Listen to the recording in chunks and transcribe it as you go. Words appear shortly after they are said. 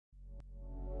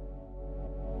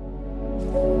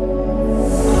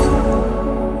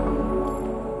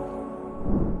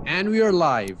And we are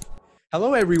live.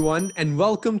 Hello, everyone, and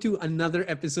welcome to another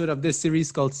episode of this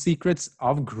series called Secrets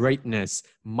of Greatness.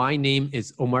 My name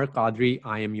is Omer.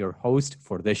 I am your host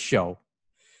for this show.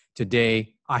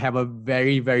 Today, I have a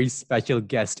very, very special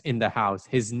guest in the house.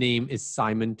 His name is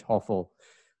Simon Taufel.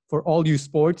 For all you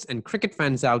sports and cricket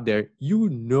fans out there, you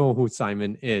know who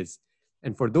Simon is.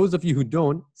 And for those of you who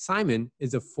don't, Simon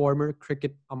is a former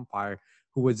cricket umpire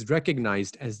who was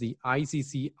recognized as the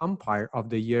ICC Umpire of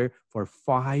the Year for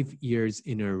 5 years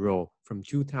in a row, from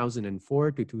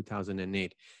 2004 to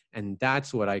 2008. And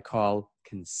that's what I call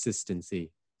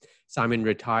consistency. Simon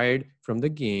retired from the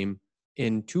game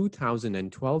in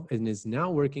 2012 and is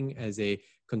now working as a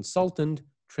consultant,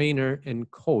 trainer, and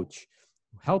coach,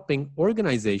 helping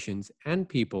organizations and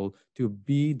people to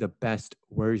be the best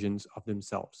versions of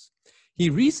themselves. He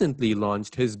recently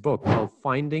launched his book called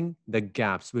Finding the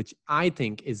Gaps, which I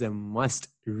think is a must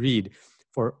read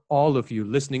for all of you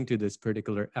listening to this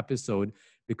particular episode,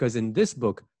 because in this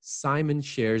book, Simon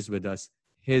shares with us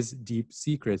his deep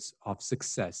secrets of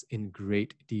success in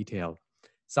great detail.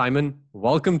 Simon,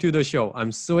 welcome to the show.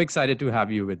 I'm so excited to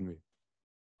have you with me.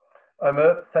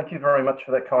 Omer, thank you very much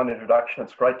for that kind introduction.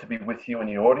 It's great to be with you and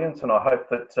your audience, and I hope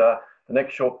that the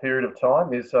next short period of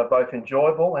time is both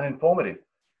enjoyable and informative.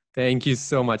 Thank you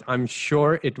so much. I'm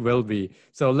sure it will be.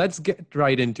 So let's get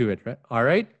right into it. All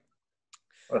right?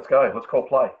 Let's go. Let's call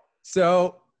play.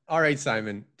 So, all right,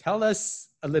 Simon, tell us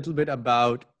a little bit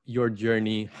about your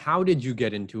journey. How did you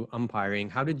get into umpiring?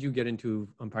 How did you get into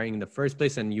umpiring in the first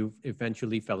place, and you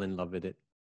eventually fell in love with it?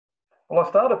 Well, I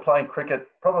started playing cricket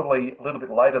probably a little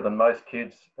bit later than most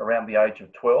kids, around the age of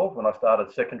 12 when I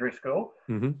started secondary school.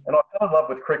 And I fell in love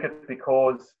with cricket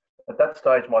because at that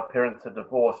stage my parents had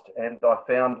divorced, and I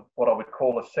found what I would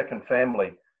call a second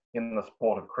family in the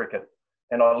sport of cricket.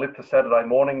 And I lived for Saturday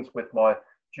mornings with my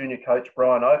junior coach,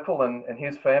 Brian Ophel, and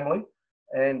his family.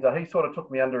 And he sort of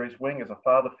took me under his wing as a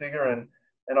father figure. And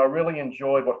I really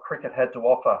enjoyed what cricket had to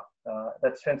offer,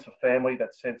 that sense of family,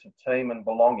 that sense of team and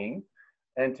belonging,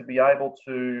 and to be able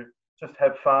to just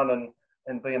have fun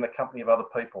and be in the company of other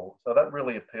people. So that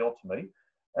really appealed to me.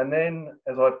 And then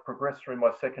as I progressed through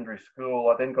my secondary school,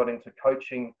 I then got into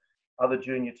coaching other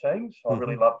junior teams. I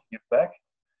really loved to give back.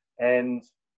 And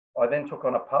I then took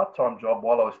on a part-time job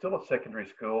while I was still at secondary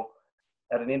school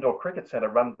at an indoor cricket centre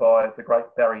run by the great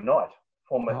Barry Knight,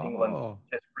 former England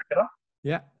Test cricketer.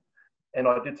 Yeah. And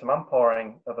I did some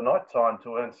umpiring of the night time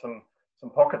to earn some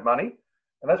pocket money.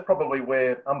 And that's probably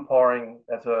where umpiring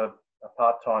as a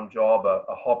part-time job,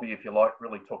 a hobby, if you like,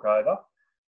 really took over.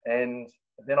 And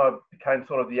then I became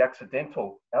sort of the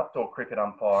accidental outdoor cricket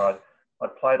umpire.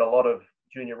 I'd played a lot of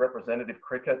junior representative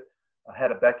cricket. I had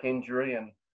a back injury,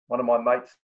 and one of my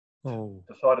mates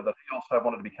decided that he also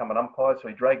wanted to become an umpire, so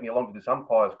he dragged me along to this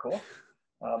umpire's course.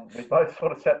 We both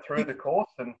sort of sat through the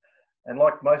course, and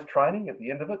like most training, at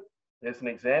the end of it, there's an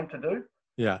exam to do.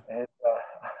 Yeah. And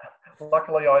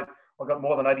luckily, I got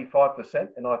more than 85%,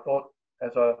 and I thought,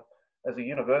 as a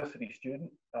university student,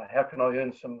 how can I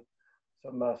earn some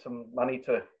money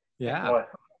to get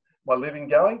my living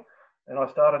going? And I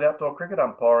started outdoor cricket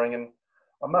umpiring, and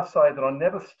I must say that I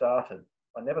never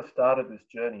started this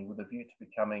journey with a view to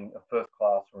becoming a first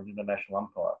class or an international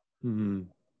umpire.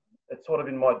 It's sort of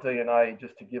in my DNA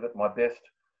just to give it my best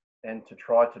and to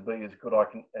try to be as good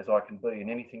as I can be in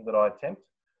anything that I attempt.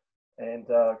 And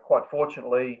quite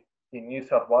fortunately, in New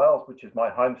South Wales, which is my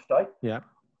home state,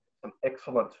 some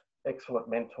excellent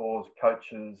mentors,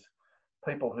 coaches,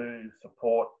 people who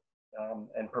support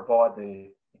and provide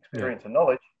the experience and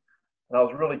knowledge. And I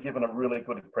was really given a really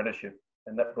good apprenticeship,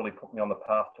 and that really put me on the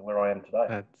path to where I am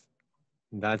today.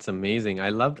 That's amazing. I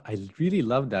really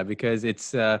love that, because it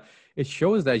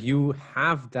shows that you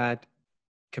have that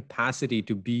capacity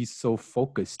to be so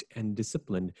focused and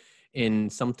disciplined in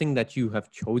something that you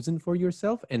have chosen for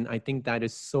yourself. And I think that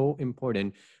is so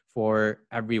important for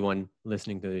everyone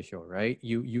listening to the show, right?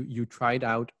 You tried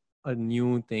out a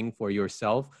new thing for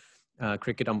yourself,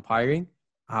 cricket umpiring,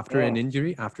 after an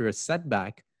injury, after a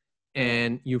setback,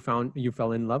 and you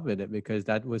fell in love with it, because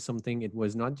that was something. It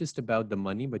was not just about the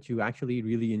money, but you actually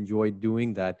really enjoyed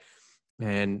doing that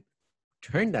and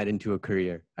turned that into a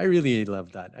career. I really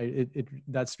love that.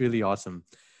 That's really awesome.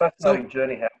 Fascinating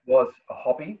journey. How it was a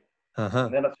hobby,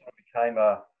 and then it sort of became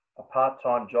a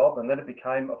part-time job, and then it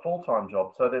became a full-time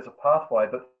job. So there's a pathway,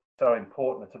 but so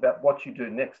important. It's about what you do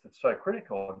next that's so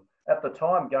critical. At the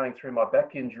time, going through my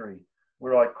back injury,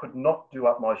 where I could not do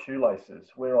up my shoelaces,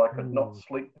 where I could not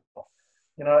sleep,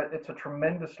 it's a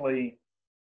tremendously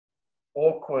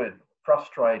awkward,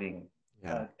 frustrating,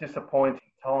 disappointing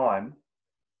time.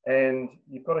 And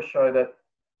you've got to show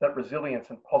that resilience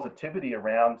and positivity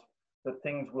around that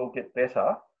things will get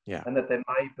better Yeah. and that there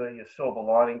may be a silver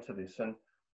lining to this. And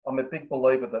I'm a big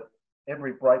believer that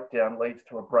every breakdown leads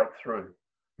to a breakthrough.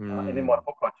 And in my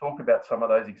book, I talk about some of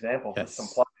those examples of some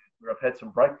players where I've had some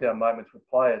breakdown moments with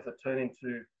players that turn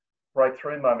into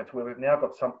breakthrough moments where we've now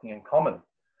got something in common.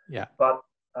 Yeah. But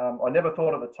I never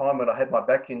thought at the time when I had my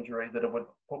back injury that it would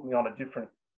put me on a different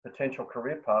potential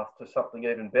career path to something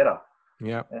even better.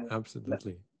 Yeah, and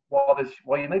absolutely. While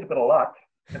you need a bit of luck,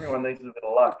 everyone needs a bit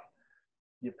of luck.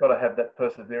 You've got to have that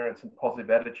perseverance and positive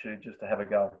attitude just to have a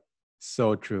go.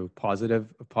 So true.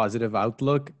 Positive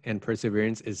outlook and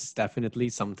perseverance is definitely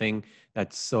something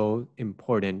that's so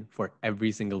important for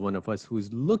every single one of us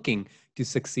who's looking to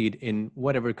succeed in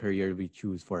whatever career we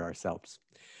choose for ourselves.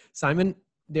 Simon,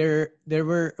 there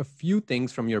were a few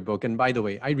things from your book, and by the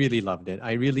way, I really loved it.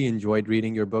 I really enjoyed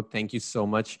reading your book. Thank you so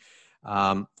much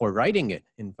for writing it,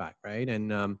 in fact, right?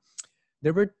 And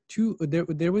there were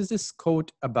there was this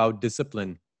quote about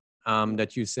discipline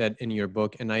that you said in your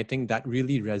book. And I think that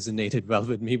really resonated well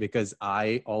with me because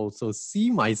I also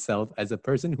see myself as a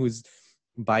person who's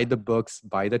by the books,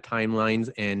 by the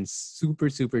timelines, and super,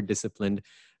 super disciplined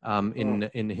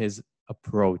in his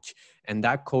approach. And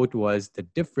that quote was, the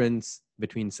difference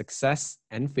between success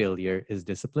and failure is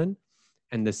discipline.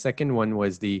 And the second one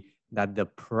was that the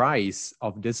price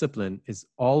of discipline is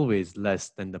always less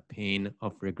than the pain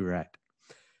of regret.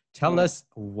 Tell us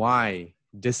why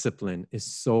discipline is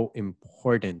so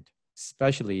important,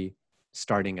 especially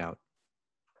starting out.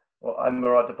 Well,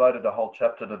 Omer, I devoted a whole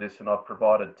chapter to this, and I've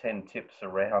provided 10 tips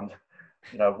around,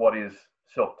 what is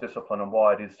self-discipline and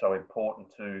why it is so important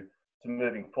to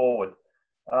moving forward.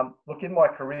 Look, in my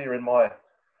career, in my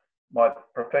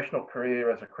professional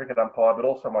career as a cricket umpire, but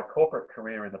also my corporate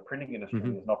career in the printing industry as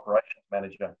an operations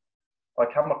manager, I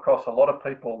come across a lot of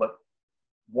people that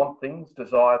want things,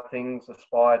 desire things,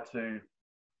 aspire to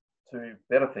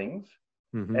better things.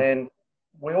 And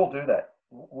we all do that.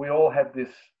 We all have this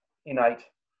innate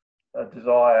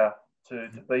desire to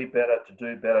be better, to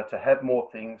do better, to have more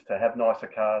things, to have nicer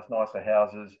cars, nicer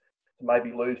houses, to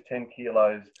maybe lose 10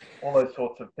 kilos, all those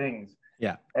sorts of things.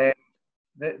 Yeah. And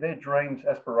they're dreams,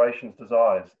 aspirations,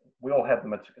 desires. We all have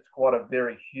them. It's quite a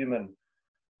very human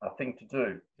thing to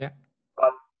do. Yeah.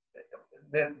 But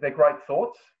they're great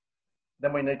thoughts.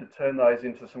 Then we need to turn those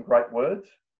into some great words.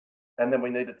 And then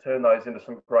we need to turn those into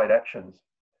some great actions.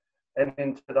 And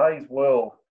in today's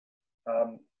world,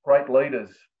 great leaders,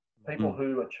 people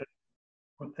who achieve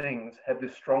good things, have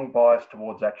this strong bias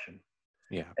towards action.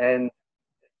 Yeah. And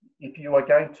if you are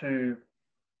going to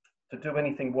do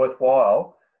anything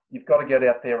worthwhile, you've got to get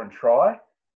out there and try,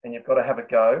 and you've got to have a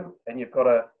go, and you've got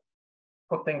to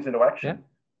put things into action. Yeah.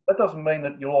 That doesn't mean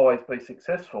that you'll always be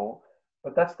successful,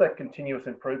 but that's that continuous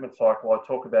improvement cycle I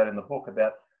talk about in the book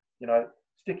about,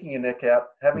 sticking your neck out,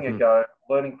 having a go,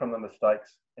 learning from the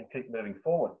mistakes, and keep moving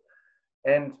forward.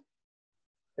 And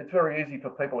it's very easy for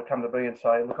people to come to me and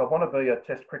say, look, I want to be a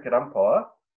test cricket umpire.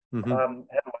 How do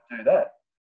I do that?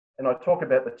 And I talk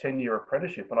about the 10-year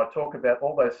apprenticeship, and I talk about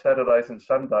all those Saturdays and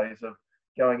Sundays of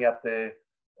going out there,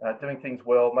 doing things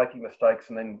well, making mistakes,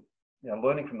 and then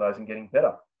learning from those and getting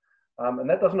better. And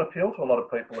that doesn't appeal to a lot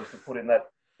of people, is to put in that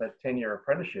 10-year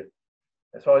apprenticeship.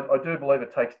 And so I do believe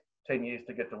it takes 10 years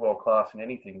to get to world class in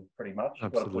anything, pretty much.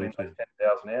 You've got to put in those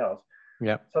 10,000 hours.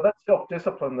 Yeah. So that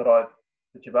self-discipline that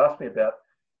you've asked me about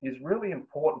is really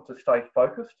important to stay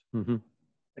focused, to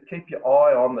keep your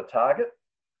eye on the target,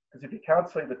 because if you can't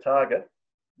see the target,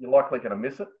 you're likely going to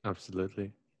miss it.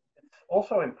 Absolutely. It's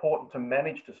also important to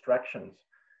manage distractions.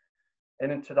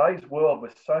 And in today's world,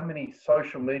 with so many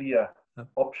social media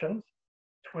options,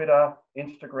 Twitter,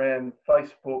 Instagram,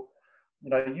 Facebook, you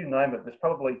name it, there's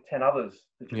probably 10 others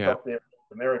that you've got there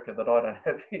in America that I don't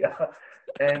have here.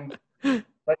 And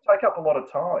they take up a lot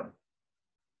of time.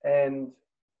 And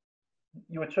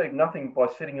you achieve nothing by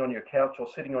sitting on your couch or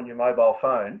sitting on your mobile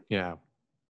phone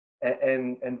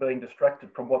and being distracted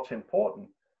from what's important.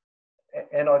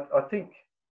 And I think,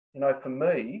 for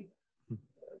me,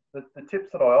 the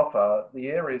tips that I offer, the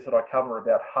areas that I cover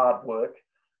about hard work,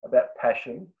 about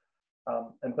passion,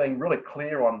 and being really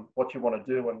clear on what you want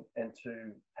to do and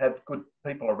to have good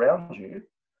people around you,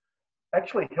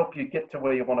 actually help you get to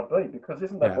where you want to be, because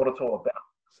isn't that what it's all about?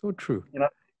 So true.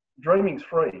 Dreaming's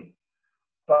free,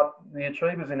 but the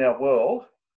achievers in our world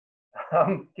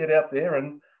get out there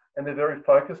and they're very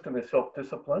focused and they're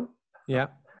self-disciplined. Yeah.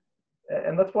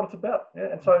 And that's what it's about.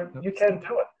 Yeah. And so you can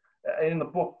do it. In the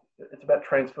book, it's about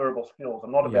transferable skills.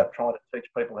 I'm not about trying to teach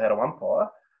people how to umpire.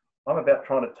 I'm about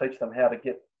trying to teach them how to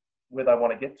get where they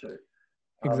want to get to.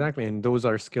 Exactly. And those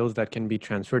are skills that can be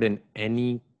transferred in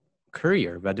any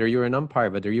career, whether you're an umpire,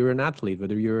 whether you're an athlete,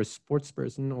 whether you're a sports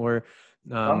person or,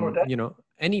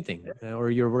 anything, or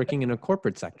you're working in a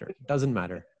corporate sector, it doesn't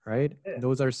matter, right? Yeah.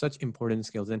 Those are such important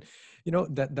skills. And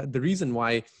that the reason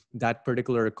why that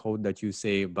particular quote that you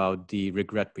say about the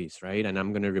regret piece, right? And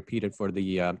I'm going to repeat it for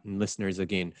the listeners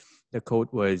again. The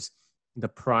quote was, the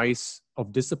price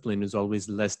of discipline is always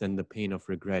less than the pain of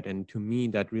regret. And to me,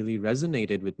 that really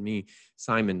resonated with me,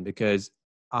 Simon, because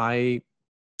I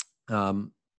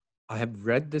have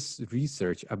read this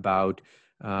research about,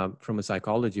 from a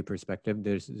psychology perspective,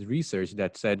 there's research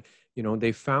that said,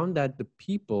 they found that the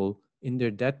people in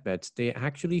their deathbeds, they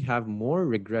actually have more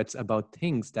regrets about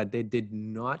things that they did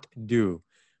not do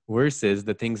versus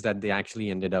the things that they actually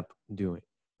ended up doing,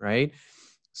 right?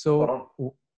 So,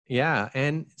 yeah.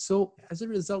 And so as a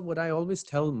result, what I always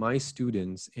tell my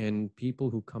students and people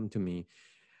who come to me,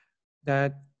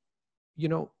 that,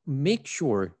 make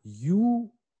sure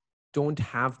you don't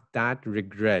have that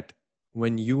regret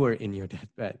when you are in your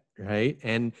deathbed, right?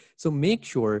 And so make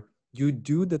sure you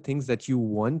do the things that you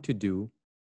want to do,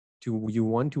 you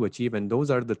want to achieve. And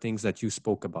those are the things that you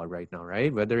spoke about right now,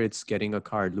 right? Whether it's getting a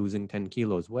car, losing 10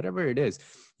 kilos, whatever it is,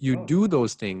 you do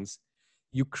those things,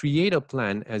 you create a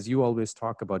plan, as you always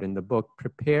talk about in the book,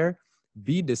 prepare,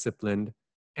 be disciplined.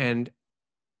 And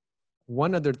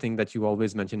one other thing that you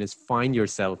always mention is find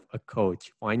yourself a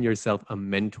coach, find yourself a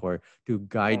mentor to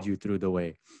guide you through the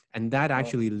way. And that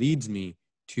actually leads me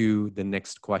to the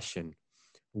next question.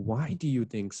 Why do you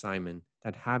think, Simon,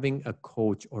 that having a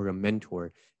coach or a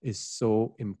mentor is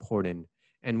so important?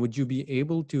 And would you be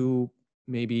able to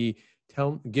maybe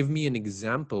give me an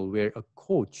example where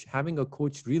having a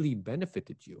coach really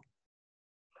benefited you?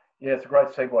 Yeah, it's a great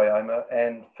segue, Omer.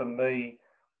 And for me,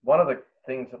 one of the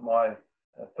things that my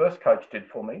first coach did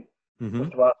for me was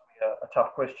to ask me a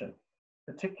tough question,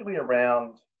 particularly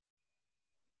around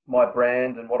my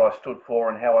brand and what I stood for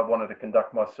and how I wanted to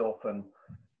conduct myself and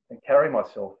carry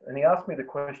myself. And he asked me the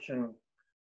question,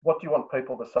 what do you want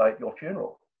people to say at your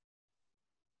funeral?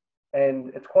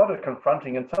 And it's quite a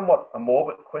confronting and somewhat a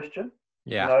morbid question.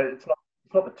 Yeah. It's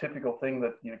not the typical thing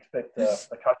that you expect a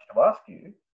coach to ask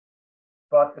you,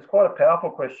 but it's quite a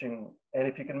powerful question. And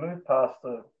if you can move past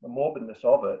the morbidness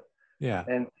of it, yeah,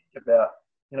 and think about,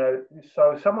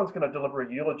 so if someone's going to deliver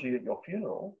a eulogy at your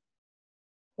funeral,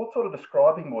 what sort of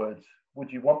describing words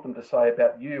would you want them to say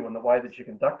about you and the way that you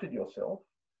conducted yourself,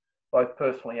 both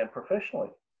personally and professionally?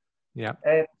 Yeah.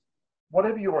 And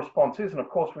whatever your response is, and of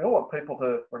course we all want people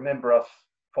to remember us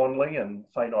fondly and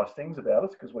say nice things about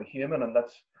us because we're human, and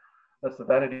that's the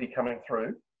vanity coming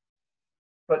through.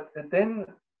 But it then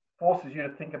forces you to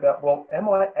think about, well, am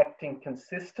I acting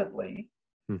consistently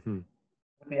with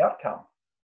the outcome?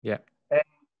 Yeah. And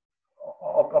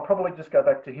I'll probably just go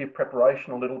back to here,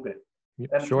 preparation a little bit. And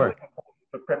it's really important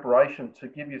for preparation to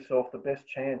give yourself the best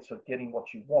chance of getting what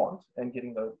you want and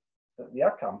getting the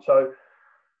outcome. So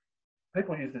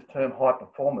people use this term high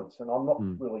performance, and I'm not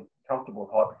really comfortable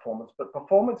with high performance, but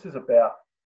performance is about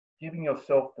giving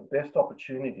yourself the best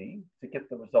opportunity to get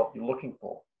the result you're looking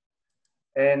for.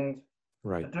 And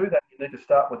to do that, you need to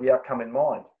start with the outcome in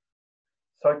mind.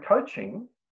 So coaching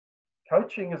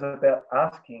is about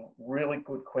asking really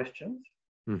good questions.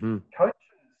 Coaches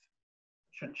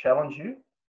should challenge you.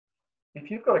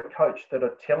 If you've got a coach that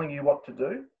are telling you what to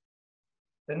do,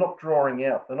 they're not drawing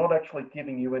out. They're not actually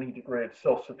giving you any degree of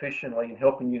self-sufficiency and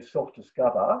helping you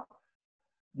self-discover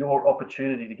your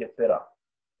opportunity to get better.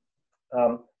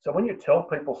 So when you tell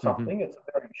people something, it's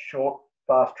a very short,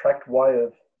 fast-tracked way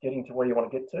of getting to where you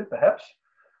want to get to, perhaps,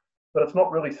 but it's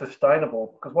not really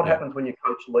sustainable, because what happens when your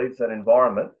coach leaves that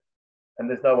environment and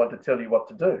there's no one to tell you what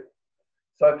to do?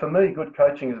 So for me, good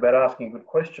coaching is about asking good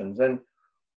questions. And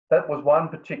that was one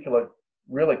particular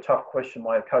really tough question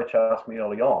my coach asked me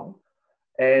early on.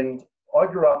 And I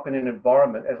grew up in an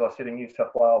environment, as I said, in New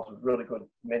South Wales, with really good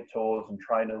mentors and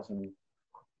trainers and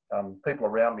people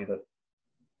around me that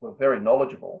were very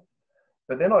knowledgeable.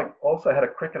 But then I also had a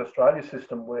Cricket Australia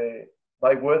system where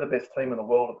they were the best team in the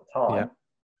world at the time. Yeah.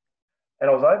 And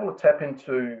I was able to tap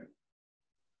into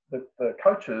the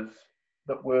coaches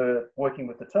that were working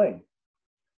with the team.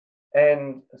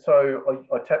 And so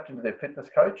I tapped into their fitness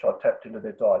coach, I tapped into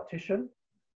their dietitian,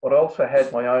 but I also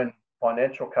had my own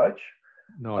financial coach.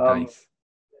 Nice.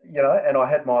 And I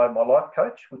had my life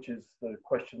coach, which is the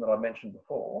question that I mentioned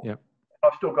before. Yep.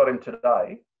 I've still got him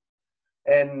today.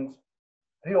 And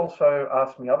he also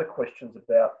asked me other questions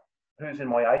about who's in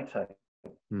my A team.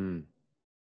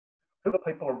 Who are the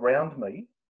people around me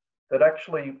that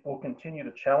actually will continue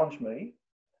to challenge me,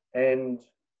 and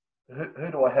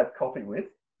who do I have coffee with?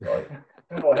 Right?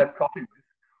 Who do I have coffee with?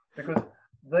 Because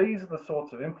these are the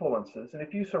sorts of influences. And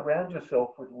if you surround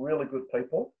yourself with really good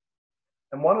people,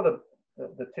 and one of the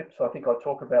the tips I think I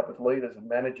talk about with leaders and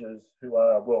managers who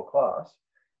are world class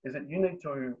is that you need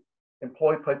to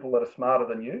employ people that are smarter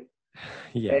than you.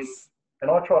 Yes. And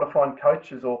I try to find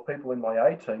coaches or people in my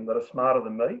A team that are smarter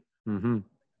than me. Mm-hmm.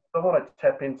 I want to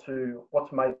tap into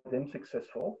what's made them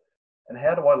successful and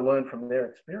how do I learn from their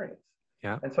experience.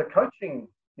 Yeah. And so coaching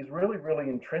is really, really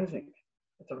intrinsic.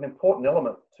 It's an important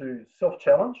element to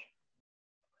self-challenge,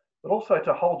 but also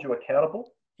to hold you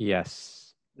accountable.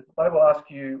 Yes. They will ask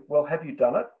you, well, have you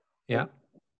done it? Yeah.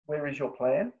 Where is your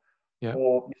plan? Yeah.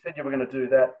 Or you said you were going to do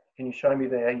that. Can you show me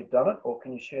how you've done it? Or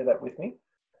can you share that with me?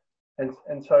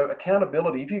 And so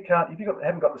accountability, if you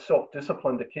haven't got the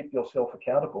self-discipline to keep yourself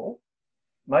accountable,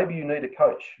 maybe you need a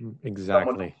coach. Exactly.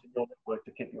 Someone in your network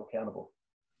to keep you accountable.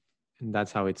 And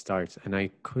that's how it starts. And I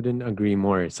couldn't agree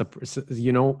more. So,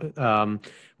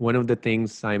 one of the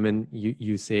things, Simon,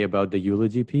 you say about the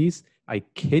eulogy piece, I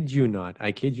kid you not,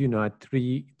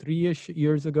 3-ish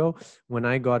years ago, when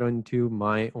I got into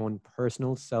my own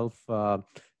personal self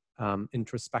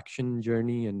introspection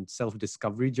journey and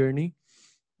self-discovery journey,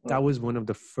 that was one of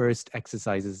the first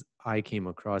exercises I came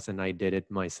across, and I did it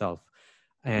myself.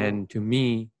 And to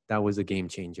me, that was a game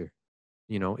changer.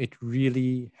 It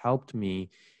really helped me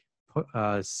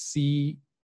see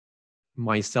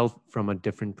myself from a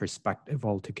different perspective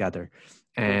altogether.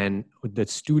 And with the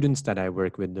students that I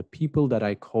work with, the people that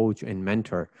I coach and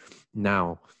mentor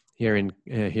now here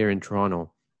in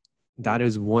Toronto, that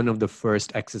is one of the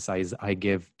first exercises I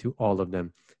give to all of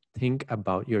them. Think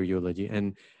about your eulogy.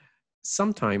 And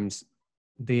sometimes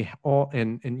they all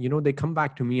they come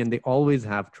back to me and they always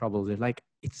have trouble. They're like,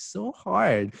 it's so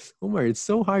hard, Omer, it's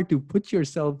so hard to put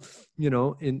yourself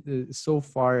in so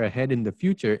far ahead in the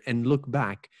future and look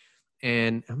back.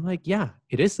 And I'm like, yeah,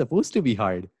 it is supposed to be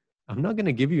hard. I'm not going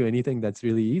to give you anything that's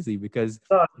really easy, because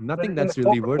nothing that's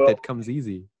really worth it comes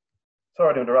easy.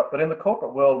 Sorry to interrupt, but in the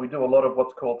corporate world, we do a lot of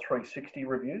what's called 360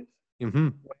 reviews. Mm-hmm.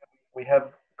 We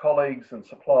have colleagues and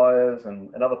suppliers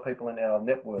and other people in our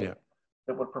network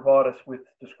that would provide us with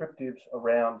descriptives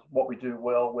around what we do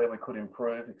well, where we could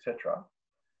improve, etc.,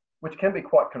 which can be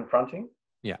quite confronting.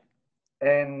 Yeah.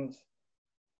 And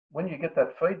when you get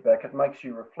that feedback, it makes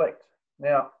you reflect.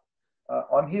 Now,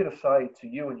 I'm here to say to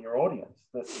you and your audience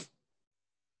that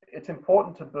it's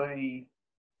important to be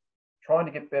trying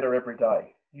to get better every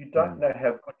day. You don't know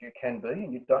how good you can be,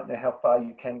 and you don't know how far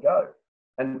you can go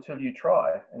until you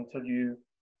try, until you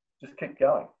just keep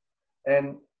going.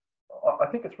 And I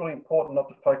think it's really important not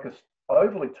to focus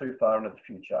overly too far into the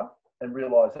future and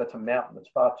realize that's a mountain that's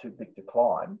far too big to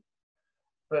climb.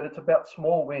 But it's about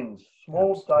small wins,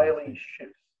 small daily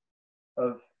shifts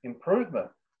of improvement.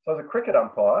 So as a cricket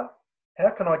umpire, how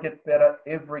can I get better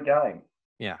every game?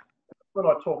 Yeah. When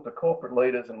I talk to corporate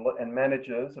leaders and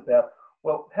managers about,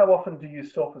 well, how often do you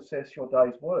self-assess your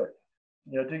day's work?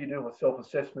 Do you do a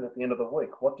self-assessment at the end of the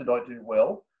week? What did I do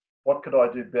well? What could I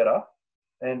do better?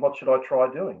 And what should I try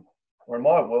doing? Or in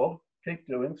my world, keep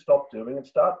doing, stop doing, and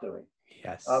start doing.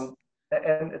 Yes. And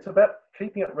it's about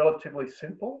keeping it relatively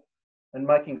simple and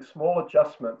making small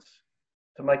adjustments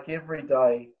to make every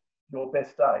day your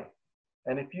best day.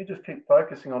 And if you just keep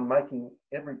focusing on making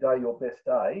every day your best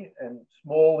day and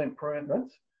small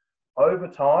improvements over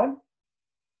time,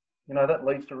 that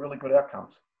leads to really good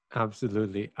outcomes.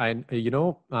 Absolutely.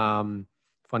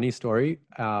 Funny story.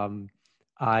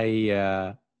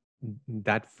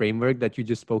 That framework that you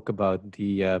just spoke about,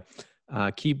 the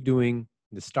keep doing,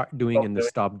 the start doing, and the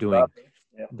stop doing.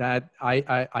 Yeah. That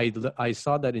I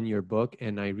saw that in your book,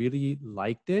 and I really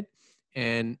liked it.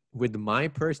 And with my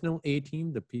personal A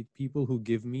team, the people who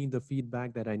give me the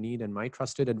feedback that I need, and my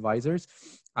trusted advisors,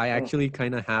 I actually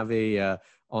kind of have a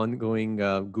ongoing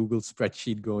Google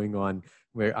spreadsheet going on,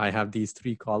 where I have these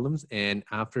 3 columns. And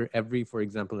after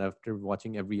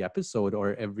watching every episode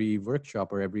or every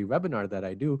workshop or every webinar that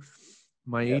I do,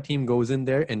 my A team goes in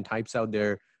there and types out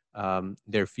their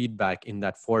feedback in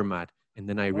that format. And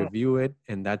then I review it,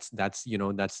 and that's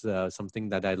something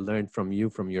that I learned from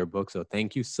your book. So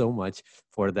thank you so much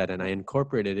for that, and I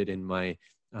incorporated it in my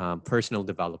personal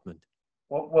development.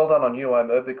 Well done on you,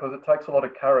 Omer, because it takes a lot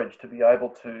of courage to be able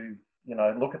to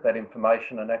look at that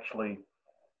information and actually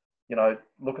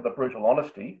look at the brutal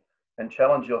honesty and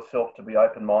challenge yourself to be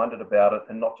open-minded about it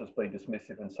and not just be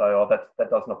dismissive and say, oh, that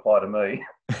doesn't apply to me.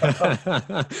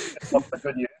 It's not the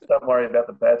good news. Don't worry about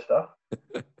the bad stuff.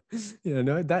 That's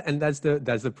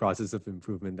the process of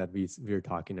improvement that we're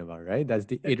talking about, right? That's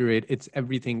the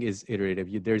everything is iterative.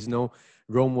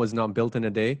 Rome was not built in a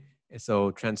day.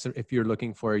 So if you're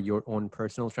looking for your own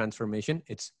personal transformation,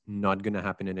 it's not going to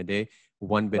happen in a day,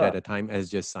 one bit at a time,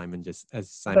 as Simon just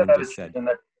said. And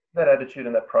that attitude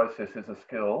and that process is a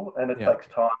skill, and it Yeah. takes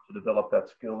time to develop that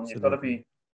skill. And you've got to be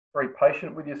very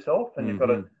patient with yourself, and you've got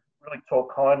to really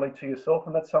talk kindly to yourself.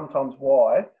 And that's sometimes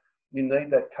why you need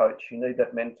that coach, you need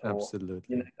that mentor, Absolutely.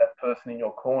 you need that person in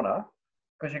your corner,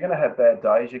 because you're going to have bad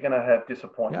days, you're going to have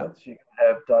disappointments, you're going to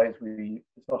have days where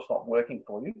it's not working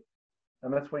for you.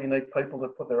 And that's where you need people to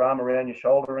put their arm around your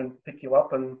shoulder and pick you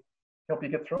up and help you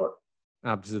get through it.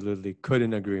 Absolutely.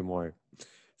 Couldn't agree more.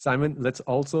 Simon, let's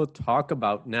also talk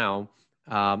about now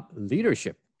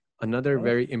leadership. Another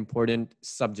very important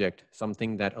subject,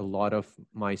 something that a lot of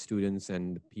my students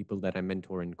and people that I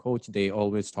mentor and coach, they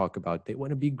always talk about. They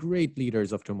want to be great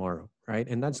leaders of tomorrow, right?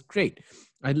 And that's great.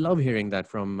 I love hearing that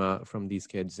from these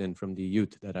kids and from the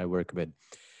youth that I work with.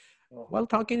 While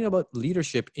talking about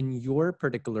leadership, in your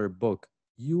particular book,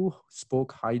 you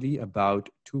spoke highly about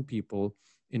two people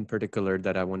in particular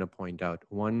that I want to point out.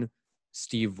 One,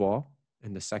 Steve Waugh,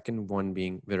 and the second one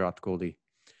being Virat Kohli.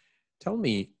 Tell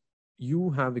me,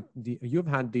 you've had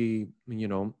the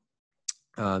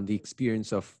the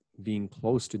experience of being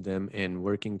close to them and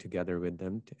working together with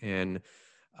them and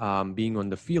being on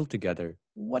the field together.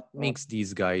 What makes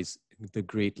these guys the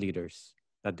great leaders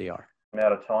that they are? I'm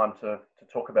out of time to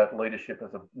talk about leadership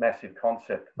as a massive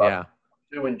concept, but I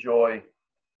do enjoy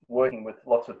working with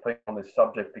lots of people on this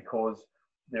subject because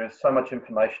there is so much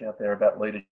information out there about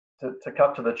leadership. To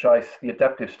cut to the chase, the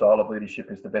adaptive style of leadership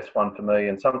is the best one for me.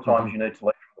 And sometimes you need to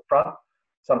lead from the front,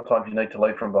 sometimes you need to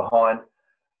lead from behind,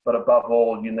 but above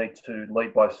all, you need to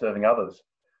lead by serving others.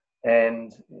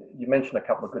 And you mentioned a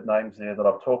couple of good names there that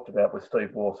I've talked about with Steve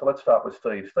Waugh. So let's start with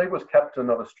Steve. Steve was captain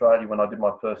of Australia when I did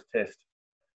my first test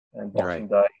and Boxing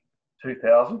Day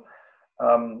 2000.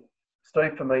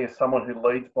 Steve, for me, is someone who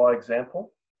leads by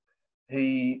example.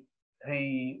 He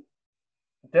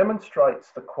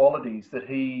demonstrates the qualities that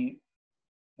he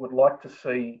would like to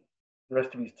see the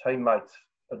rest of his teammates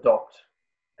adopt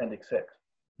and accept.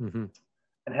 And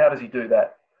how does he do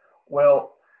that?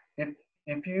 Well,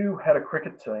 if you had a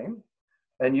cricket team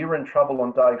and you were in trouble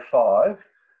on day 5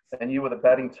 and you were the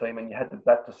batting team and you had to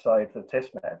bat to save the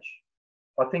test match,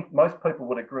 I think most people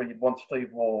would agree you'd want Steve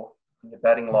Waugh in your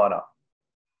batting lineup,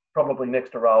 probably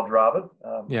next to Rahul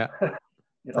Dravid.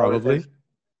 Probably.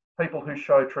 People who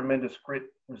show tremendous grit,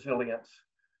 resilience,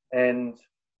 and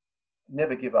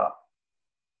never give up.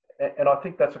 And I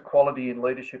think that's a quality in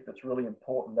leadership that's really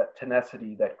important, that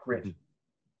tenacity, that grit,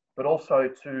 but also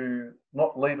to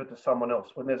not leave it to someone else.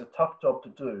 When there's a tough job to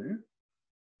do,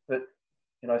 that,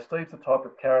 Steve's the type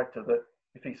of character that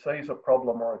if he sees a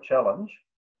problem or a challenge,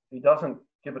 he doesn't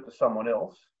give it to someone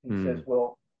else. He says,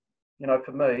 well,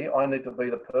 for me, I need to be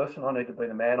the person, I need to be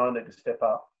the man, I need to step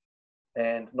up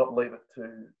and not leave it to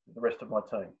the rest of my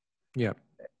team. Yeah.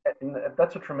 And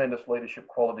that's a tremendous leadership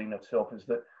quality in itself, is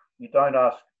that you don't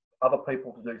ask other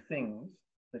people to do things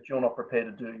that you're not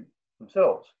prepared to do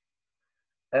themselves.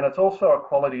 And it's also a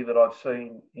quality that I've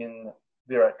seen in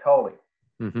Virat Kohli.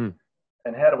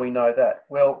 And how do we know that?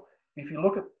 Well, if you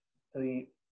look at the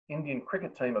Indian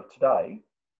cricket team of today,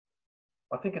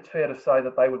 I think it's fair to say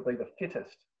that they would be the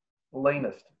fittest,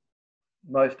 leanest,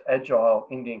 most agile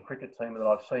Indian cricket team that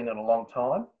I've seen in a long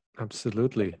time.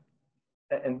 Absolutely.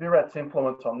 And Virat's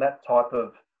influence on that type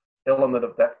of element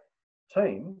of that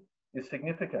team is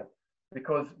significant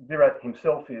because Virat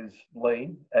himself is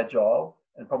lean, agile,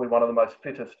 and probably one of the most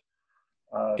fittest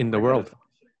in the world.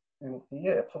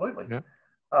 Yeah, absolutely. Yeah.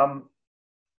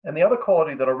 And the other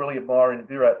quality that I really admire in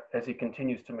Virat as he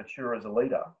continues to mature as a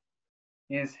leader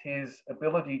is his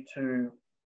ability to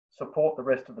support the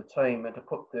rest of the team and to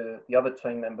put the other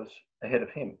team members ahead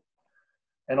of him.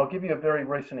 And I'll give you a very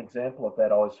recent example of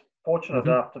that. I was fortunate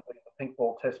enough to be at the pink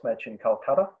ball test match in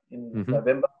Calcutta in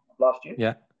November last year.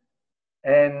 Yeah.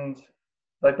 And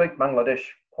they beat Bangladesh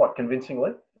quite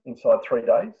convincingly inside 3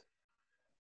 days.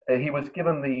 He was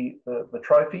given the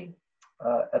trophy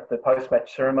at the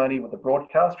post-match ceremony with the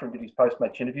broadcaster and did his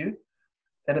post-match interview.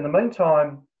 And in the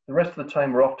meantime, the rest of the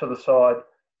team were off to the side,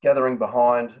 gathering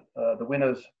behind the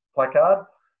winner's placard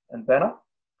and banner.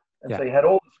 And so he had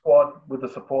all the squad with the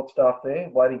support staff there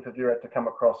waiting for Virat to come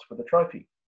across with the trophy.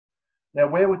 Now,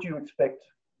 where would you expect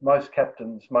most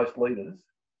captains, most leaders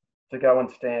to go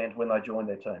and stand when they join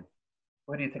their team?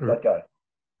 Where do you think they'd go?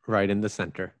 Right in the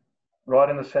center. Right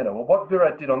in the center. Well, what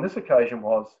Virat did on this occasion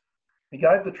was he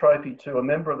gave the trophy to a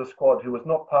member of the squad who was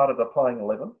not part of the playing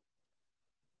 11.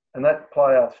 And that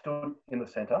player stood in the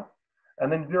center.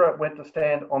 And then Virat went to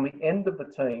stand on the end of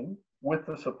the team with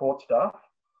the support staff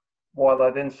while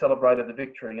they then celebrated the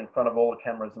victory in front of all the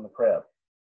cameras in the crowd.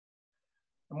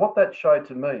 And what that showed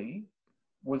to me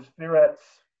was Virat's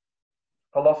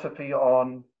philosophy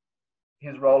on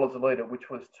his role as a leader, which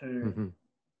was to,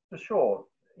 sure,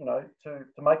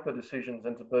 to make the decisions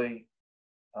and to be,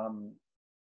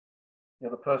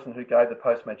 the person who gave the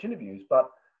post-match interviews. But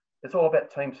it's all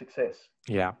about team success.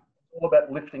 Yeah. It's all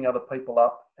about lifting other people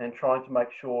up and trying to make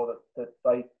sure that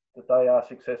they are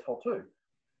successful too.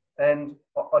 And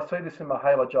I see this in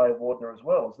Mahela Jayawardena as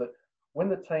well, is that when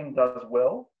the team does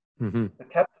well, the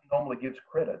captain normally gives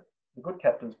credit. The good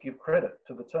captains give credit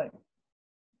to the team.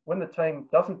 When the team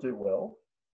doesn't do well,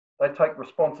 they take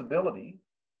responsibility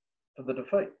for the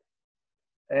defeat.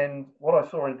 And what I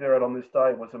saw in Virat on this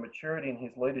day was a maturity in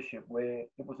his leadership where it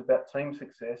was about team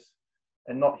success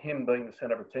and not him being the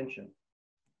centre of attention.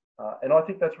 And I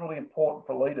think that's really important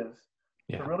for leaders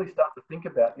to really start to think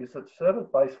about, is that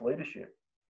servant-based leadership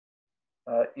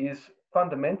is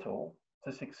fundamental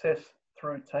to success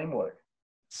through teamwork.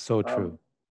 So true.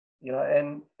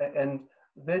 And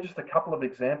they're just a couple of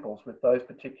examples with those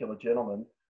particular gentlemen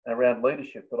around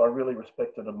leadership that I really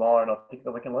respect and admire, and I think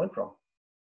that we can learn from.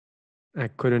 I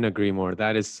couldn't agree more.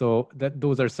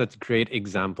 Those are such great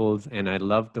examples. And I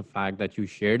love the fact that you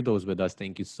shared those with us.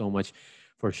 Thank you so much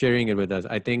for sharing it with us.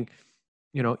 I think,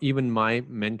 even my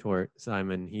mentor,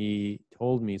 Simon, he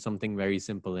told me something very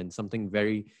simple and something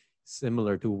very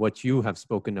similar to what you have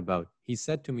spoken about. He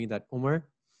said to me that, Omer,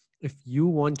 if you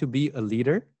want to be a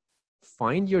leader,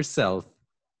 find yourself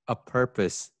a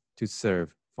purpose to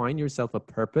serve. Find yourself a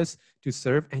purpose to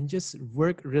serve and just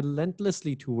work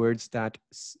relentlessly towards that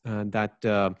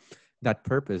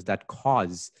purpose, that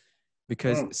cause,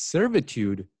 because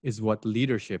servitude is what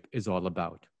leadership is all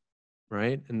about,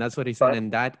 right? And that's what he said.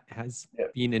 And that has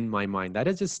been in my mind. That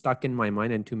has just stuck in my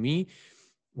mind. And to me,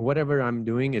 whatever I'm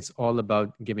doing, it's all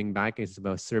about giving back. It's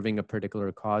about serving a particular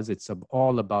cause. It's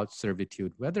all about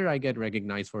servitude. Whether I get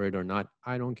recognized for it or not,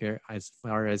 I don't care. As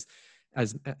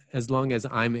long as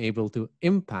I'm able to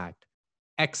impact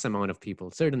X amount of people,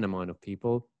 certain amount of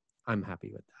people, I'm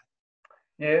happy with that.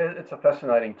 Yeah, it's a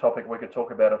fascinating topic. We could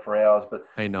talk about it for hours, but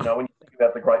I know. When you think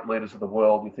about the great leaders of the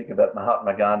world, you think about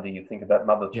Mahatma Gandhi, you think about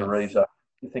Mother Teresa,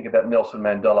 you think about Nelson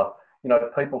Mandela,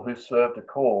 people who served a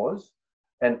cause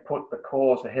and put the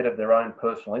cause ahead of their own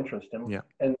personal interest. And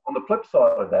on the flip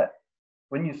side of that,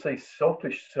 when you see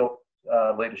selfish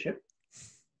leadership,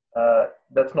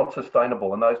 that's not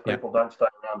sustainable, and those people don't stay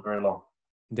around very long.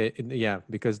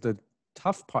 Because the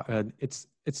tough part,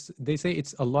 they say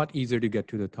it's a lot easier to get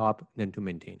to the top than to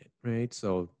maintain it, right?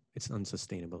 So it's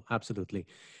unsustainable, absolutely.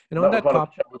 And on that one of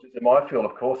the challenges in my field,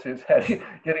 of course, is how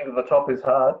getting to the top is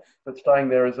hard, but staying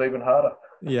there is even harder.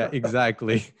 Yeah,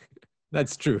 exactly.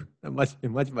 That's true. Much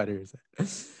better.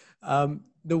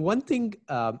 The one thing,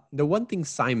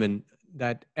 Simon,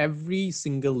 that every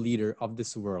single leader of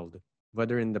this world,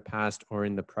 whether in the past or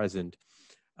in the present,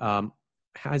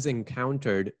 has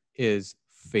encountered is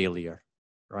failure,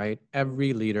 right?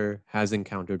 Every leader has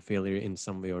encountered failure in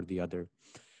some way or the other.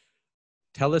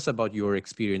 Tell us about your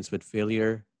experience with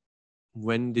failure.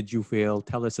 When did you fail?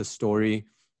 Tell us a story.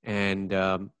 And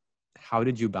how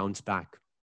did you bounce back?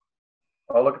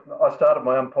 Oh, look, I started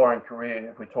my umpiring career,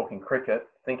 if we're talking cricket,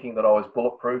 thinking that I was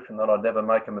bulletproof and that I'd never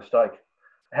make a mistake.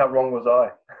 How wrong was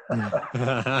I?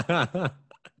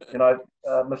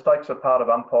 Mistakes are part of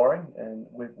umpiring, and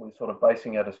we're sort of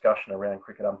basing our discussion around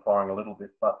cricket umpiring a little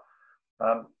bit. But,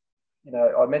 I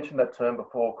mentioned that term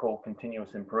before called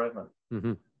continuous improvement.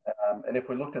 And if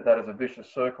we looked at that as a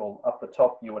vicious circle, up the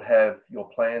top you would have your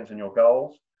plans and your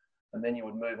goals, and then you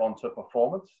would move on to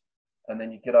performance, and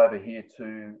then you get over here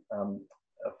to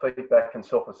feedback and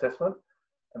self-assessment,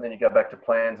 and then you go back to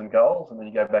plans and goals, and then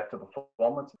you go back to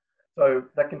performance. So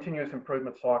that continuous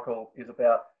improvement cycle is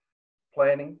about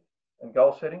planning and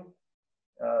goal setting,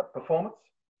 performance,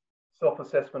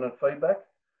 self-assessment and feedback.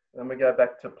 Then we go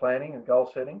back to planning and goal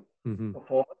setting,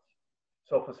 performance,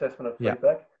 self-assessment and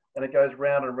feedback, and it goes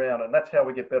round and round, and that's how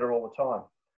we get better all the time.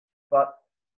 But,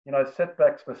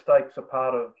 setbacks, mistakes are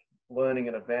part of learning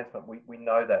and advancement. We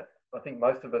know that. I think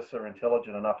most of us are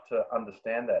intelligent enough to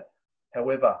understand that.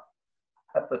 However,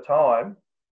 at the time,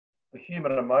 the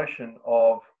human emotion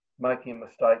of making a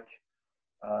mistake,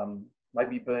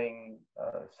 maybe being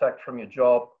sacked from your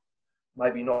job,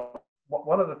 maybe not.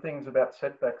 One of the things about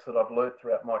setbacks that I've learned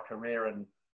throughout my career and,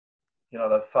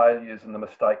 the failures and the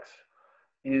mistakes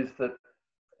is that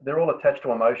they're all attached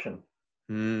to emotion.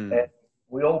 And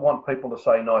we all want people to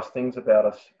say nice things about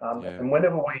us. And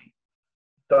whenever we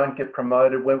don't get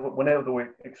promoted, whenever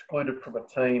we're excluded from a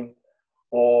team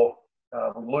or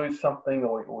we lose something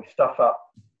or we stuff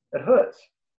up, it hurts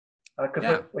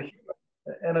because we're human,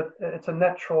 and it's a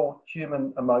natural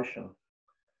human emotion.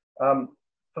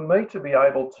 For me to be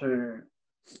able to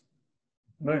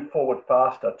move forward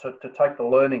faster, to take the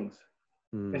learnings,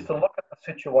 is to look at the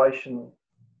situation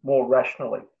more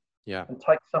rationally. Yeah. and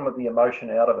take some of the emotion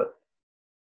out of it.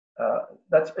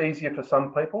 That's easier for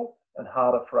some people and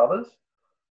harder for others,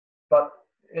 but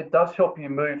it does help you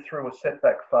move through a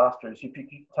setback faster. Is if you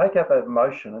take out that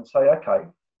emotion and say, okay,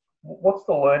 what's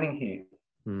the learning here?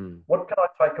 What can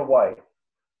I take away?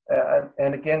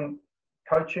 And again,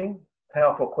 coaching,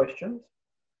 powerful questions.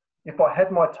 If I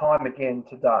had my time again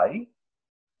today,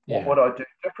 what would I do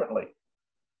differently?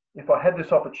 If I had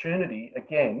this opportunity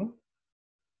again,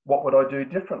 what would I do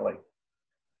differently?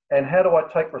 And how do I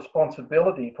take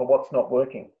responsibility for what's not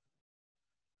working?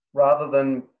 Rather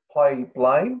than play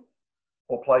blame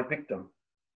or play victim.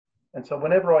 And so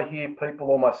whenever I hear people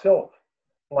or myself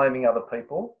blaming other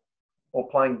people or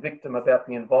playing victim about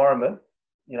the environment,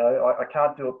 you know, I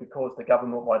can't do it because the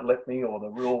government won't let me or the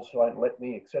rules won't let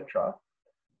me, etc.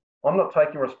 I'm not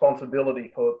taking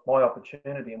responsibility for my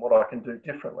opportunity and what I can do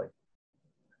differently.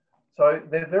 So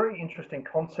they're very interesting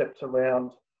concepts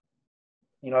around,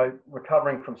 you know,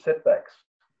 recovering from setbacks.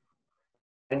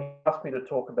 And you asked me to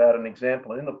talk about an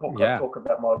example. In the book, I talk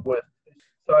about my worst.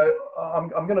 So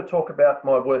I'm going to talk about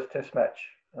my worst test match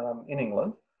in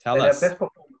England. Tell us.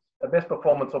 Our best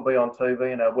performance will be on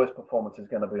TV and our worst performance is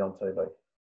going to be on TV.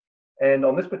 And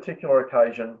on this particular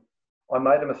occasion, I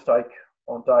made a mistake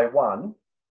on day one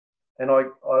and I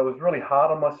was really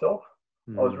hard on myself.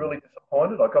 I was really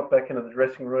disappointed. I got back into the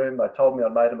dressing room. They told me I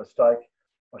made a mistake.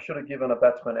 I should have given a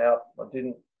batsman out. I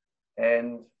didn't.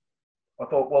 And I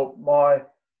thought, well,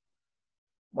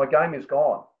 my game is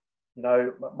gone. You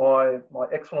know, my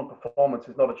excellent performance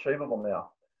is not achievable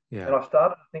now. Yeah. And I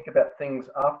started to think about things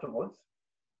afterwards,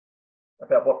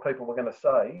 about what people were going to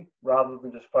say, rather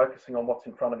than just focusing on what's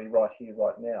in front of me right here,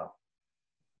 right now.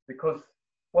 Because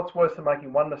what's worse than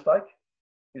making one mistake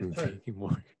is two.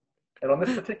 And on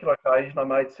this particular occasion, I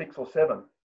made 6 or 7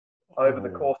 over the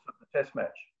course of the test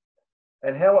match.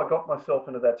 And how I got myself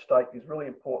into that state is really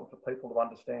important for people to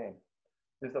understand,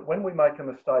 is that when we make a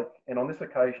mistake, and on this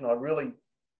occasion, I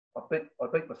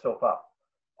beat myself up.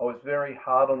 I was very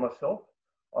hard on myself.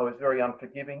 I was very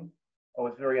unforgiving. I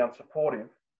was very unsupportive.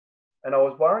 And I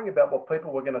was worrying about what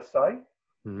people were going to say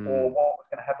or what was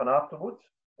going to happen afterwards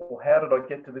or how did I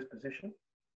get to this position,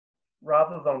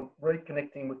 rather than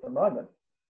reconnecting with the moment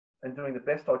and doing the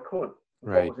best I could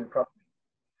with what was in front of me.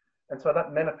 And so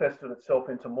that manifested itself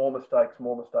into more mistakes.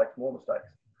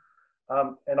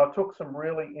 And I took some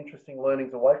really interesting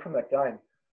learnings away from that game.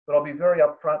 But I'll be very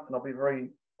upfront and I'll be very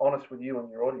honest with you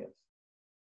and your audience.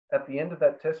 At the end of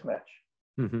that test match,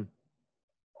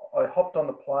 I hopped on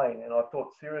the plane and I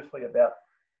thought seriously about,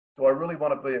 do I really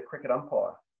want to be a cricket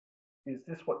umpire? Is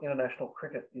this what international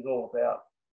cricket is all about?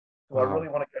 Do I really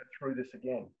want to go through this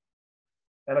again?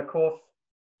 And of course,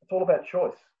 it's all about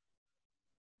choice.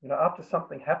 You know, after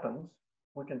something happens,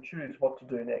 we can choose what to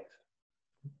do next.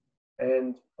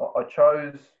 And I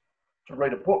chose to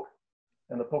read a book.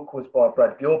 And the book was by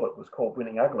Brad Gilbert. It was called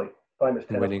Winning Ugly, famous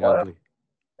tennis player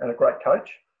and a great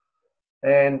coach.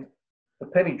 And the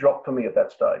penny dropped for me at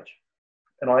that stage.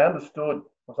 And I understood,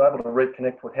 I was able to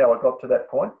reconnect with how I got to that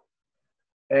point.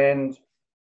 And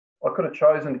I could have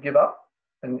chosen to give up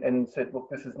and said, look,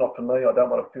 this is not for me. I don't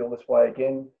want to feel this way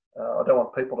again. I don't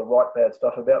want people to write bad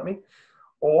stuff about me.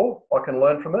 Or I can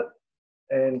learn from it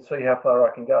and see how far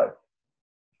I can go.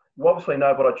 You obviously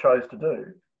know what I chose to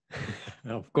do.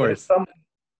 Of course.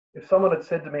 If someone had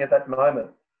said to me at that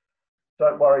moment,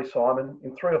 don't worry, Simon,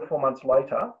 in 3 or 4 months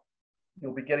later,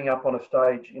 you'll be getting up on a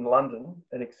stage in London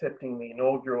and accepting the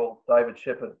inaugural David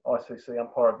Shepherd ICC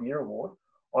Umpire of the Year award,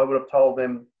 I would have told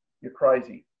them, you're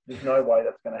crazy. There's no way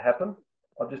that's going to happen.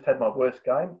 I've just had my worst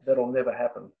game. That'll never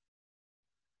happen.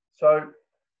 So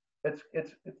it's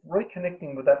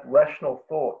reconnecting with that rational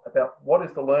thought about what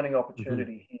is the learning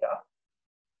opportunity here.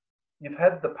 You've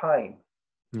had the pain.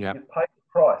 You've paid the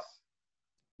price.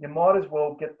 You might as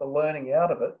well get the learning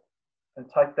out of it and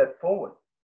take that forward,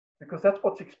 because that's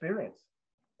what's experienced.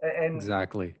 And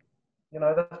exactly. You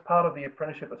know, that's part of the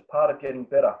apprenticeship. It's part of getting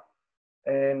better.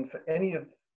 And for any of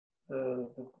the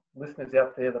listeners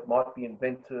out there that might be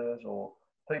inventors or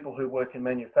people who work in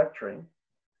manufacturing,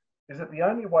 is that the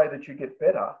only way that you get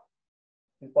better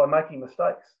is by making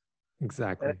mistakes.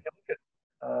 Exactly. And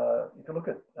if you look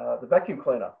at the vacuum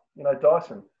cleaner, you know,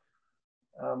 Dyson,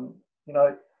 you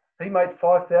know, he made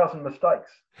 5,000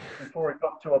 mistakes before he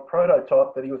got to a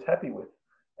prototype that he was happy with.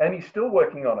 And he's still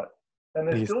working on it. And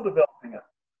they're still developing it.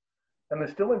 And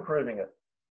they're still improving it.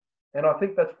 And I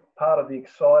think that's part of the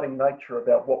exciting nature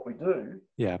about what we do.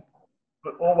 Yeah.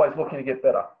 But always looking to get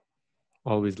better.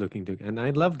 Always looking to. And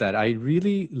I love that. I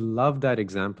really love that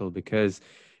example because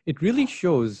it really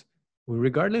shows,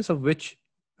 regardless of which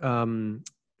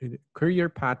career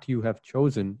path you have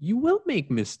chosen, you will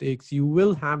make mistakes. You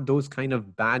will have those kind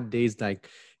of bad days like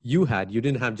you had. You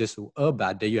didn't have just a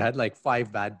bad day. You had like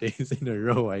 5 bad days in a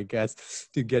row, I guess,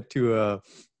 to get to a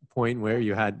point where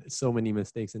you had so many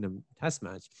mistakes in a test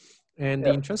match. And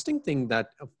the interesting thing that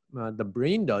the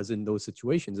brain does in those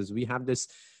situations is we have this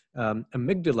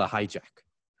amygdala hijack,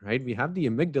 right? We have the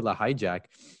amygdala hijack,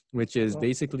 which is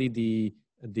basically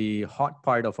the hot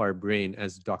part of our brain,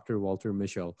 as Dr. Walter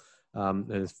Mischel,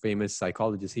 a famous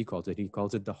psychologist, he calls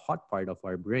it the hot part of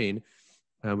our brain,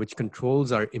 which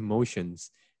controls our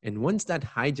emotions. And once that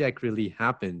hijack really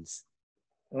happens,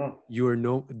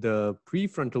 the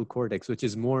prefrontal cortex, which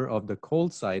is more of the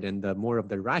cold side and the more of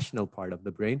the rational part of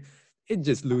the brain,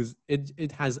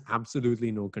 it has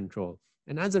absolutely no control.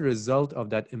 And as a result of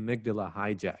that amygdala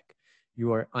hijack,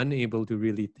 you are unable to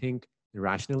really think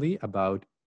rationally about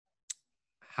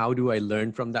how do I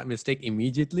learn from that mistake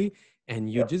immediately. And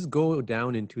you just go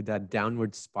down into that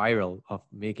downward spiral of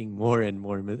making more and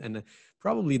more. And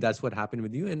probably that's what happened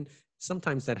with you. And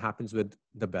sometimes that happens with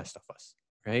the best of us,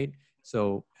 right?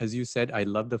 So as you said, I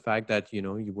love the fact that,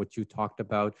 what you talked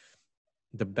about,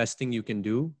 the best thing you can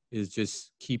do is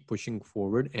just keep pushing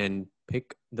forward and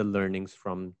pick the learnings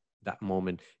from that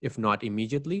moment. If not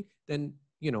immediately, then,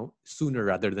 sooner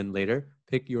rather than later,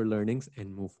 pick your learnings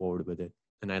and move forward with it.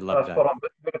 And I love that.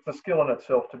 But it's a skill in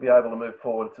itself to be able to move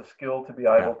forward. It's a skill to be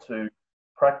able to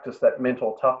practice that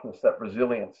mental toughness, that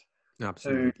resilience.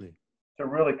 Absolutely. To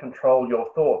really control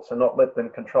your thoughts and not let them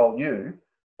control you,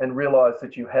 and realize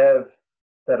that you have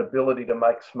that ability to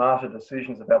make smarter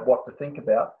decisions about what to think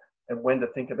about and when to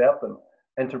think about them,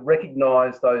 and to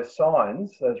recognize those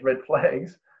signs, those red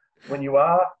flags, when you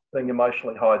are being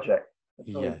emotionally hijacked. It's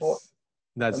really important.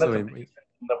 That's so important.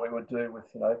 That we would do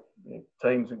with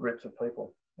teams and groups of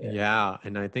people. Yeah,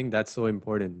 and I think that's so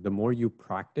important. The more you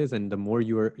practice and the more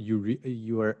you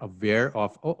are aware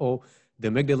of, the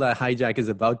amygdala hijack is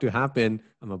about to happen,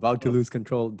 I'm about to lose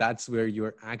control. That's where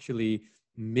you're actually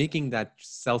making that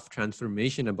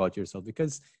self-transformation about yourself,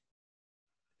 because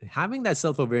having that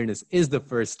self-awareness is the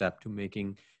first step to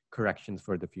making corrections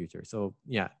for the future. So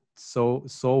yeah, so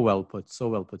well put,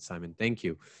 Simon. Thank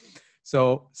you.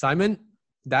 So Simon,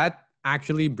 that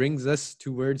actually brings us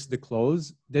towards the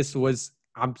close. This was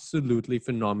absolutely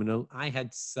phenomenal. I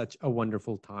had such a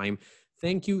wonderful time.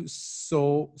 Thank you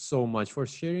so much for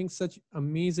sharing such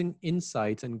amazing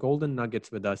insights and golden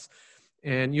nuggets with us.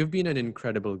 And you've been an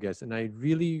incredible guest. And I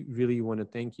really want to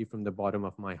thank you from the bottom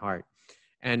of my heart.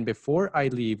 And before I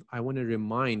leave, I want to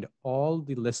remind all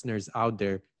the listeners out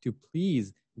there to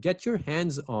please get your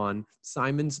hands on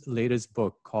Simon's latest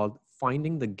book called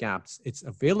Finding the Gaps. It's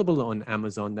available on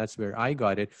Amazon. That's where I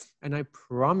got it. And I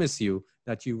promise you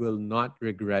that you will not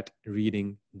regret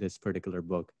reading this particular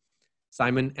book.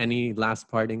 Simon, any last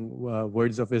parting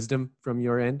words of wisdom from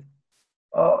your end?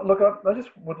 Look, I just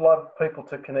would love people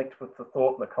to connect with the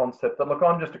thought and the concept that, look,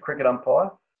 I'm just a cricket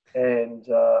umpire, and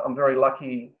I'm very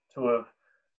lucky to have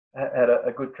had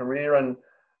a good career, and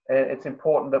it's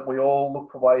important that we all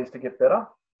look for ways to get better,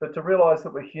 but to realise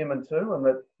that we're human too, and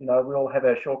that we all have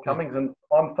our shortcomings. And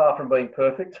I'm far from being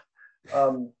perfect,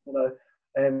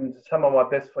 and some of my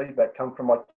best feedback come from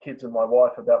my kids and my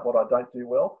wife about what I don't do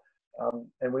well,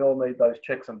 and we all need those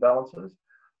checks and balances.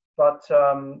 But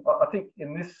I think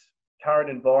in this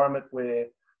current environment where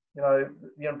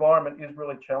the environment is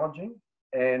really challenging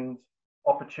and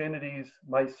opportunities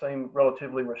may seem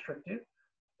relatively restrictive,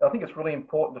 I think it's really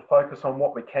important to focus on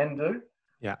what we can do,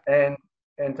 and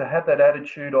to have that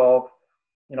attitude of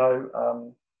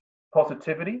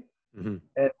positivity, and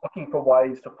looking for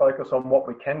ways to focus on what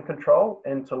we can control,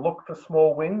 and to look for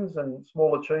small wins and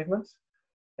small achievements,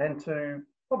 and to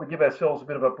probably give ourselves a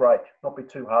bit of a break, not be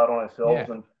too hard on ourselves,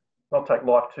 and not take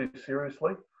life too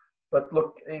seriously. But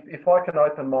look, if I can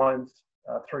open minds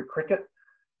through cricket,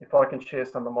 if I can share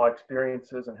some of my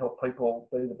experiences and help people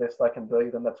be the best they can be,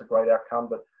 then that's a great outcome.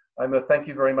 But Omer, thank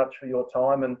you very much for your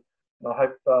time, and I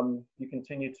hope you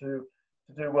continue to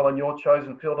do well in your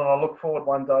chosen field. And I look forward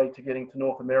one day to getting to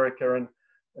North America and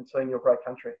seeing your great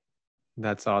country.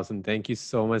 That's awesome. Thank you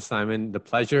so much, Simon. The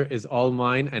pleasure is all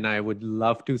mine, and I would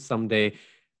love to someday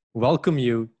welcome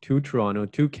you to Toronto,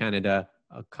 to Canada,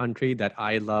 a country that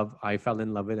I love, I fell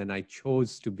in love with, and I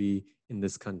chose to be in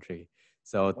this country.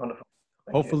 So wonderful.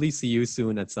 Hopefully see you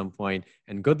soon at some point,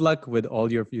 and good luck with all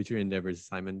your future endeavors,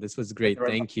 Simon. This was great.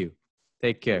 Thank you.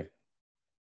 Take care.